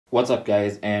What's up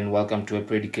guys, and welcome to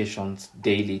Oppo Education's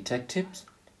daily tech tips.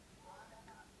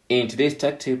 In today's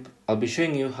tech tip, I'll be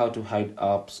showing you how to hide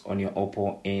apps on your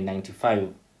Oppo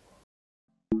A95.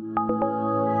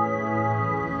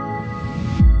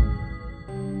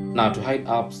 Now to hide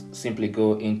apps, simply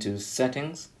go into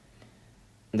settings,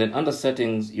 and then under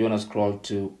settings you want to scroll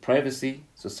to privacy,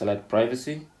 so select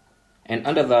privacy, and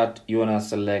under that you want to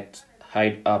select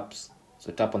hide apps,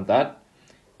 so tap on that.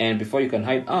 And before you can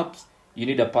hide apps, you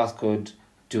need a passcode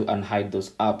to unhide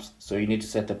those apps. So you need to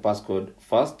set the passcode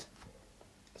first.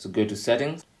 So go to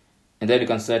settings, and then you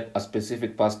can set a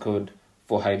specific passcode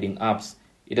for hiding apps.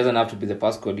 It doesn't have to be the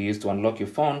passcode you use to unlock your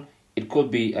phone. It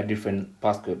could be a different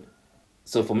passcode.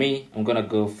 So for me, I'm gonna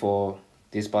go for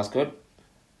this passcode.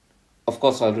 Of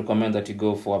course, I'll recommend that you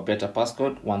go for a better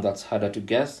passcode, one that's harder to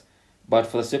guess. But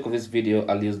for the sake of this video,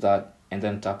 I'll use that, and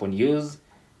then tap on use,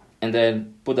 and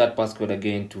then put that passcode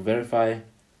again to verify.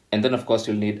 And then of course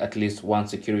you'll need at least one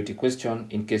security question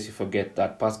in case you forget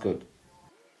that passcode.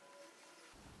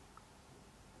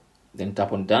 Then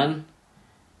tap on done,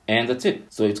 and that's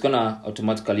it. So it's gonna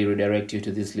automatically redirect you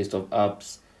to this list of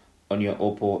apps on your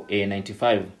Oppo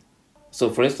A95. So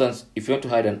for instance, if you want to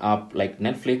hide an app like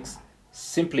Netflix,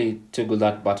 simply toggle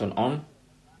that button on,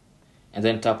 and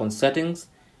then tap on settings,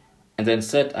 and then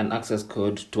set an access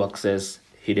code to access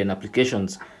hidden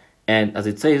applications. And as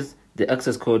it says, the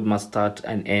access code must start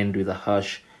and end with a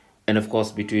hash, and of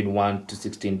course between 1 to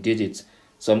 16 digits.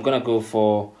 So I'm gonna go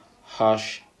for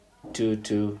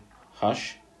 #22#.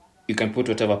 You can put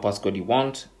whatever passcode you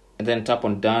want, and then tap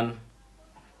on done,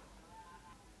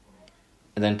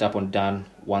 and then tap on done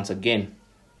once again.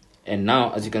 And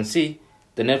now, as you can see,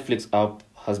 the Netflix app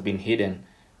has been hidden.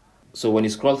 So when you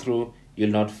scroll through, you'll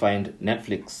not find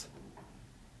Netflix.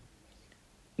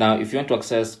 Now, if you want to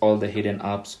access all the hidden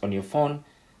apps on your phone,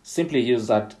 simply use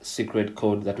that secret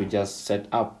code that we just set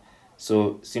up.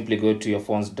 So simply go to your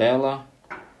phone's dialer,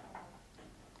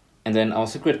 and then our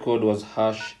secret code was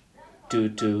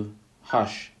 #22#.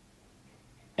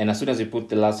 And as soon as you put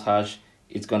the last hash,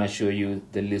 it's gonna show you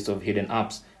the list of hidden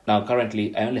apps. Now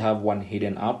currently I only have one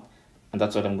hidden app, and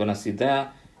that's what I'm gonna see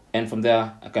there. And from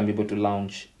there I can be able to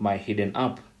launch my hidden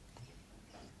app.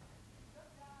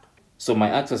 So my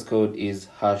access code is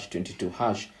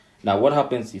 #22#. Now what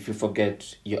happens if you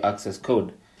forget your access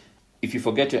code? If you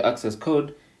forget your access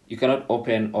code, you cannot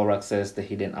open or access the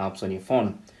hidden apps on your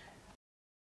phone.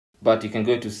 But you can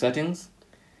go to settings,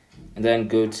 and then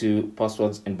go to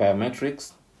passwords and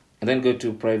biometrics, and then go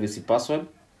to privacy password.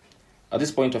 At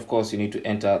this point, of course, you need to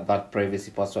enter that privacy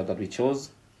password that we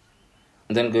chose,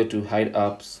 and then go to hide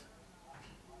apps.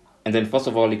 And then first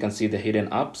of all, you can see the hidden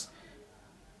apps,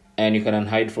 and you can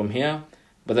unhide from here.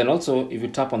 But then also, if you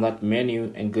tap on that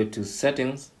menu and go to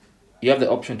settings, you have the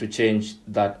option to change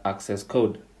that access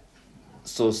code.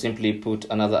 So simply put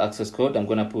another access code. I'm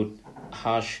gonna put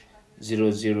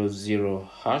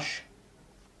 #000#,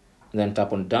 and then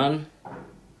tap on done,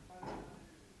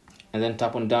 and then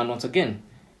tap on done once again.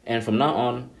 And from now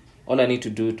on, all I need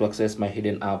to do to access my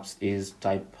hidden apps is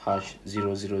type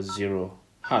 #000#,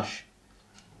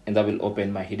 and that will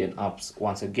open my hidden apps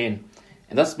once again.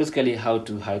 And that's basically how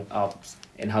to hide apps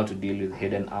and how to deal with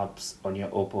hidden apps on your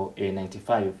Oppo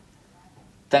A95.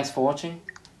 Thanks for watching.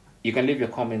 You can leave your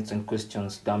comments and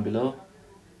questions down below.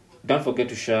 Don't forget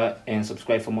to share and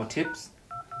subscribe for more tips.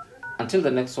 Until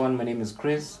the next one, my name is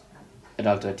Chris, and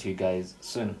I'll talk to you guys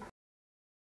soon.